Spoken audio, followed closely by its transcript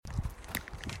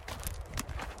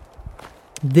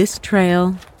This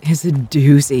trail is a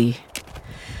doozy.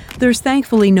 There's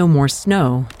thankfully no more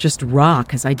snow, just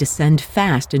rock as I descend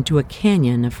fast into a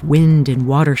canyon of wind and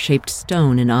water-shaped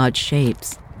stone in odd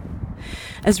shapes.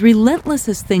 As relentless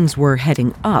as things were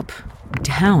heading up,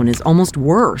 down is almost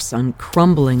worse on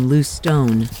crumbling loose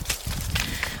stone.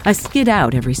 I skid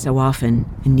out every so often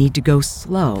and need to go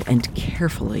slow and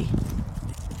carefully.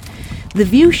 The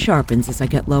view sharpens as I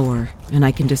get lower, and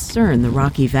I can discern the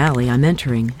rocky valley I'm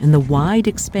entering and the wide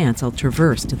expanse I'll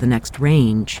traverse to the next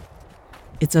range.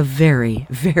 It's a very,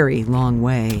 very long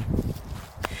way.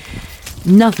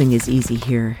 Nothing is easy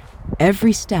here.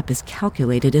 Every step is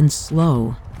calculated and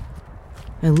slow.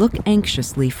 I look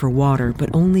anxiously for water,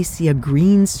 but only see a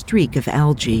green streak of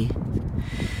algae.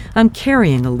 I'm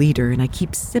carrying a liter, and I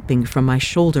keep sipping from my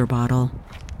shoulder bottle,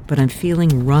 but I'm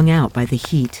feeling wrung out by the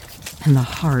heat and the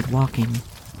hard walking.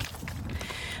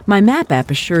 My map app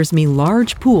assures me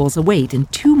large pools await in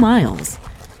 2 miles,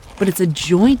 but it's a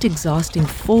joint-exhausting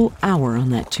full hour on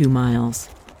that 2 miles.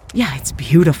 Yeah, it's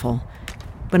beautiful,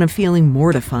 but I'm feeling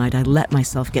mortified I let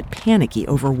myself get panicky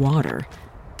over water.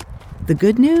 The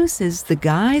good news is the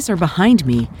guys are behind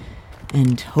me,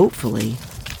 and hopefully,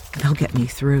 they'll get me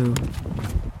through.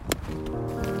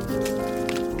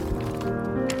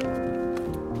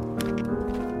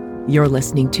 You're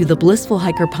listening to the Blissful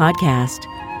Hiker podcast.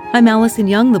 I'm Allison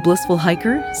Young, the Blissful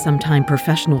Hiker, sometime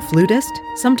professional flutist,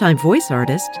 sometime voice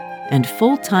artist, and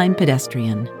full-time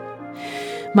pedestrian.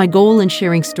 My goal in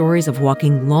sharing stories of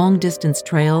walking long-distance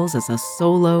trails as a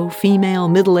solo, female,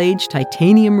 middle-aged,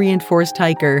 titanium-reinforced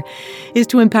hiker is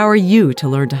to empower you to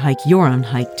learn to hike your own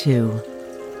hike, too.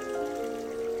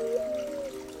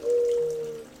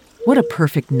 What a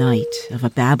perfect night of a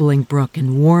babbling brook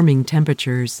and warming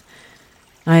temperatures.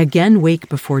 I again wake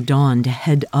before dawn to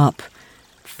head up,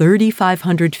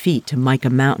 3,500 feet to Mica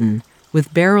Mountain,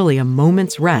 with barely a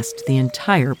moment's rest the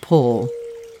entire pull.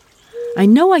 I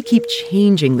know I keep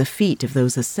changing the feet of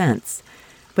those ascents,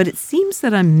 but it seems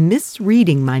that I'm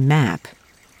misreading my map.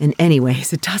 And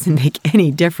anyways, it doesn't make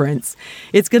any difference.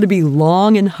 It's going to be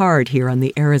long and hard here on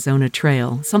the Arizona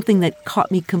Trail, something that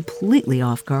caught me completely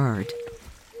off guard.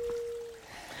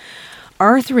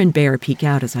 Arthur and Bear peek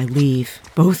out as I leave,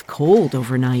 both cold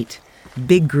overnight.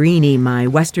 Big Greenie, my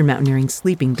Western Mountaineering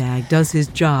sleeping bag, does his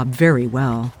job very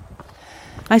well.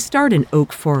 I start in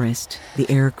oak forest, the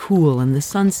air cool and the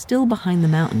sun still behind the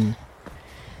mountain.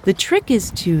 The trick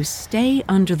is to stay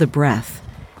under the breath,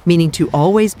 meaning to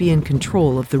always be in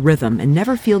control of the rhythm and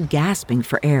never feel gasping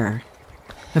for air.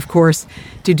 Of course,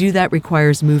 to do that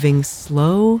requires moving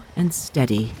slow and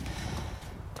steady.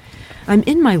 I'm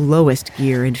in my lowest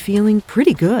gear and feeling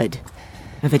pretty good.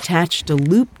 I've attached a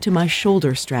loop to my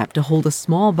shoulder strap to hold a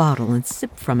small bottle and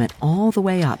sip from it all the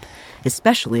way up,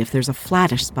 especially if there's a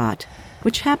flattish spot,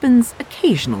 which happens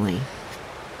occasionally.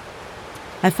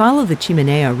 I follow the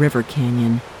Chimenea River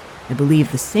Canyon, I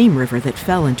believe the same river that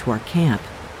fell into our camp.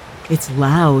 It's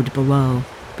loud below,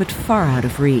 but far out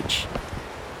of reach.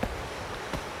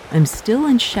 I'm still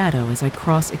in shadow as I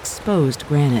cross exposed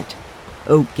granite,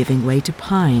 oak giving way to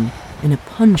pine and a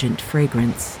pungent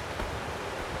fragrance.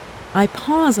 I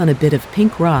pause on a bit of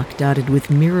pink rock dotted with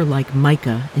mirror-like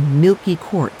mica and milky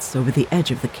quartz over the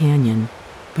edge of the canyon,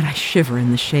 but I shiver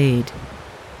in the shade.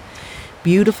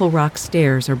 Beautiful rock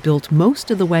stairs are built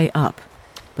most of the way up,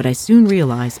 but I soon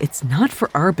realize it's not for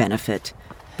our benefit,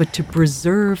 but to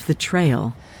preserve the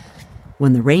trail.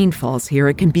 When the rain falls here,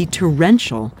 it can be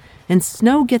torrential, and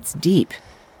snow gets deep.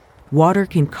 Water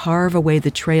can carve away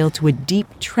the trail to a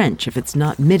deep trench if it's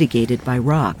not mitigated by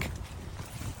rock.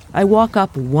 I walk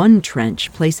up one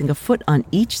trench, placing a foot on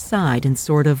each side and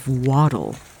sort of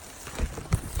waddle.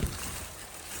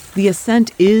 The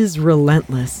ascent is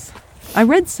relentless. I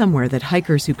read somewhere that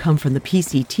hikers who come from the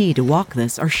PCT to walk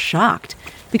this are shocked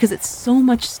because it's so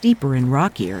much steeper and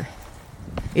rockier.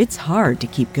 It's hard to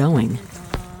keep going.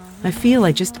 I feel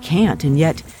I just can't, and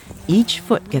yet each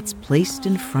foot gets placed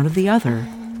in front of the other.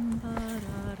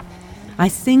 I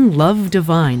sing Love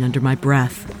Divine under my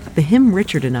breath, the hymn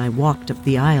Richard and I walked up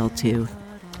the aisle to.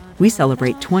 We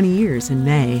celebrate 20 years in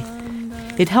May.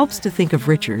 It helps to think of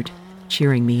Richard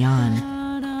cheering me on.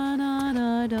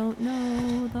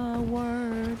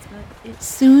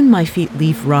 Soon my feet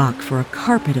leave rock for a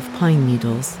carpet of pine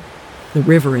needles. The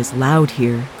river is loud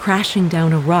here, crashing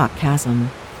down a rock chasm.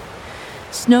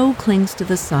 Snow clings to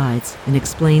the sides and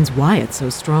explains why it's so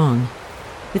strong.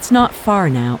 It's not far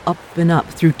now, up and up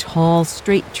through tall,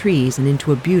 straight trees and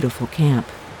into a beautiful camp.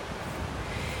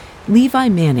 Levi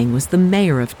Manning was the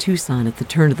mayor of Tucson at the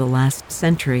turn of the last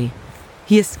century.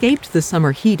 He escaped the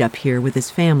summer heat up here with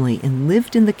his family and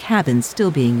lived in the cabin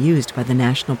still being used by the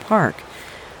national park,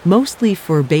 mostly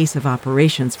for base of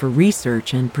operations for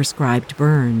research and prescribed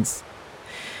burns.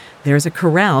 There's a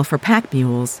corral for pack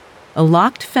mules, a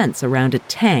locked fence around a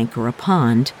tank or a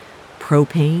pond,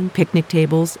 propane, picnic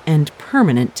tables, and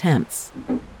permanent tents.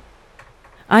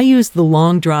 I use the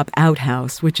long drop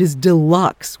outhouse, which is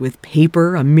deluxe with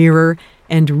paper, a mirror,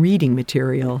 and reading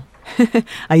material.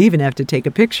 I even have to take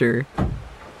a picture.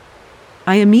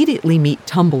 I immediately meet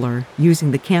Tumbler,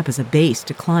 using the camp as a base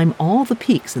to climb all the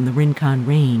peaks in the Rincon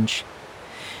Range.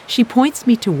 She points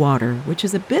me to water, which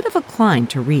is a bit of a climb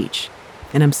to reach,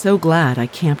 and I'm so glad I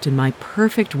camped in my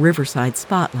perfect riverside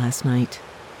spot last night.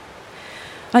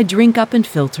 I drink up and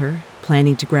filter,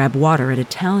 planning to grab water at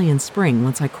Italian Spring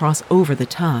once I cross over the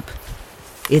top.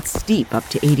 It's steep up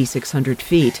to 8,600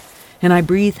 feet, and I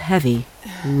breathe heavy,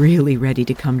 really ready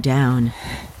to come down.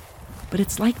 But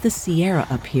it's like the Sierra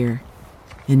up here.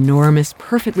 Enormous,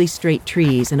 perfectly straight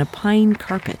trees and a pine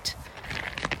carpet.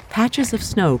 Patches of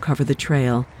snow cover the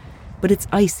trail, but it's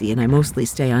icy and I mostly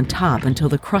stay on top until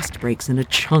the crust breaks in a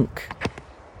chunk.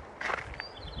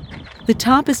 The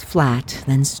top is flat,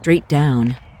 then straight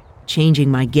down.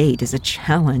 Changing my gait is a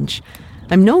challenge.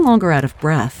 I'm no longer out of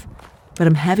breath, but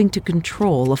I'm having to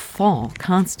control a fall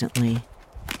constantly.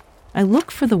 I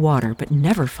look for the water but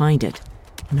never find it,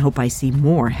 and hope I see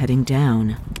more heading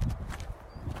down.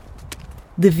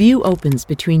 The view opens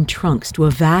between trunks to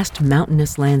a vast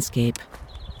mountainous landscape.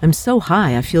 I'm so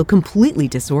high I feel completely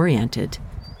disoriented.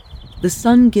 The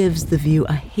sun gives the view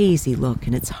a hazy look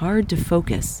and it's hard to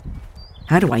focus.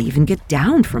 How do I even get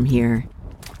down from here?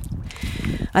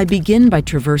 I begin by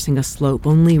traversing a slope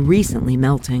only recently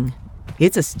melting.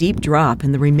 It's a steep drop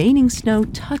and the remaining snow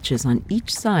touches on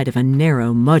each side of a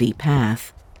narrow, muddy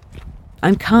path.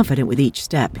 I'm confident with each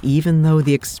step, even though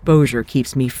the exposure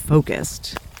keeps me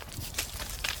focused.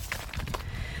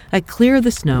 I clear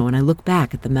the snow and I look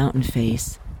back at the mountain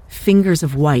face, fingers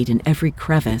of white in every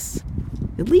crevice,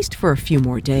 at least for a few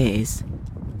more days.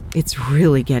 It's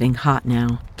really getting hot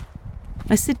now.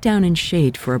 I sit down in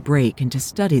shade for a break and to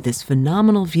study this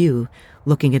phenomenal view,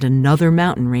 looking at another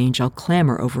mountain range I'll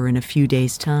clamber over in a few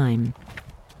days' time.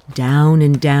 Down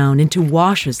and down into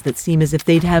washes that seem as if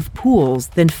they'd have pools,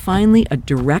 then finally a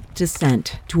direct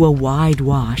descent to a wide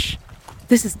wash.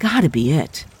 This has got to be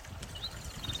it.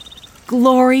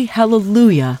 Glory,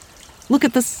 hallelujah! Look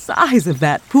at the size of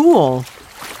that pool!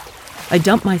 I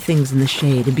dump my things in the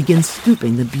shade and begin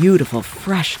scooping the beautiful,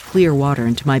 fresh, clear water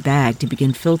into my bag to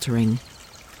begin filtering.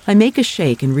 I make a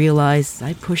shake and realize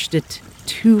I pushed it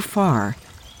too far,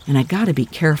 and I gotta be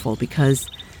careful because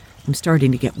I'm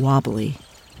starting to get wobbly.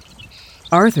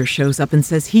 Arthur shows up and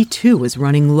says he too is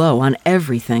running low on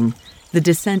everything, the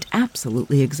descent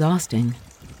absolutely exhausting.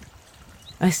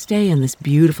 I stay in this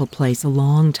beautiful place a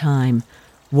long time.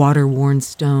 Water-worn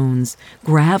stones,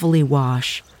 gravelly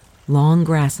wash, long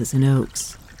grasses and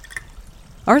oaks.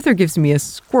 Arthur gives me a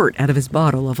squirt out of his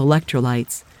bottle of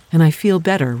electrolytes, and I feel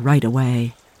better right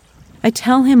away. I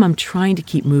tell him I'm trying to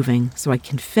keep moving so I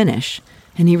can finish,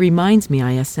 and he reminds me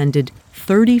I ascended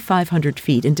 3,500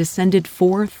 feet and descended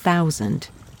 4,000.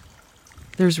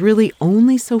 There's really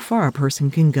only so far a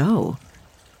person can go.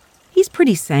 He's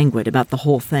pretty sanguine about the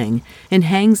whole thing and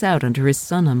hangs out under his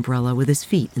sun umbrella with his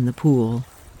feet in the pool.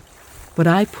 But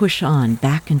I push on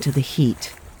back into the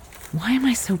heat. Why am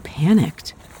I so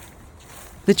panicked?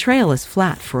 The trail is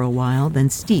flat for a while, then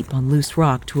steep on loose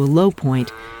rock to a low point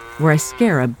where I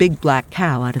scare a big black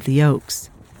cow out of the oaks.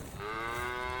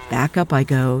 Back up I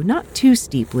go, not too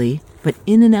steeply, but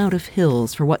in and out of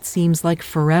hills for what seems like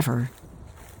forever.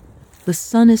 The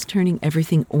sun is turning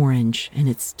everything orange, and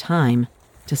it's time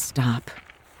to stop.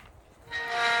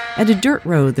 At a dirt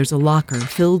road, there's a locker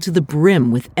filled to the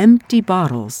brim with empty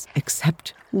bottles,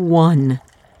 except one.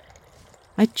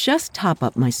 I just top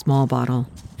up my small bottle,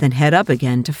 then head up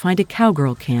again to find a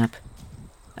cowgirl camp.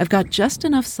 I've got just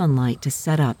enough sunlight to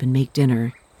set up and make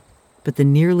dinner, but the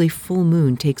nearly full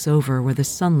moon takes over where the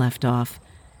sun left off,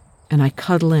 and I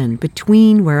cuddle in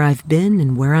between where I've been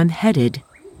and where I'm headed,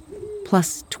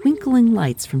 plus twinkling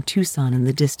lights from Tucson in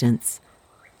the distance,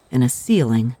 and a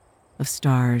ceiling of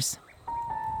stars.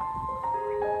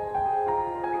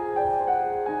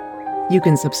 You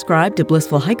can subscribe to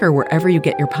Blissful Hiker wherever you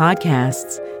get your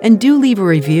podcasts, and do leave a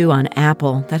review on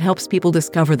Apple. That helps people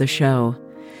discover the show.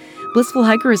 Blissful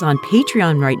Hiker is on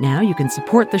Patreon right now. You can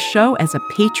support the show as a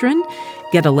patron.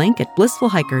 Get a link at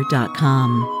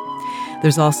blissfulhiker.com.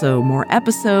 There's also more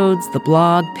episodes, the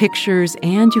blog, pictures,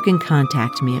 and you can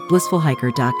contact me at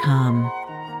blissfulhiker.com.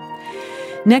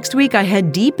 Next week, I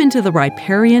head deep into the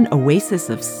riparian oasis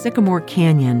of Sycamore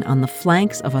Canyon on the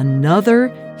flanks of another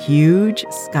huge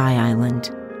sky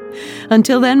island.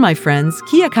 Until then, my friends,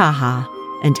 kia kaha,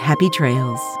 and happy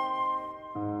trails.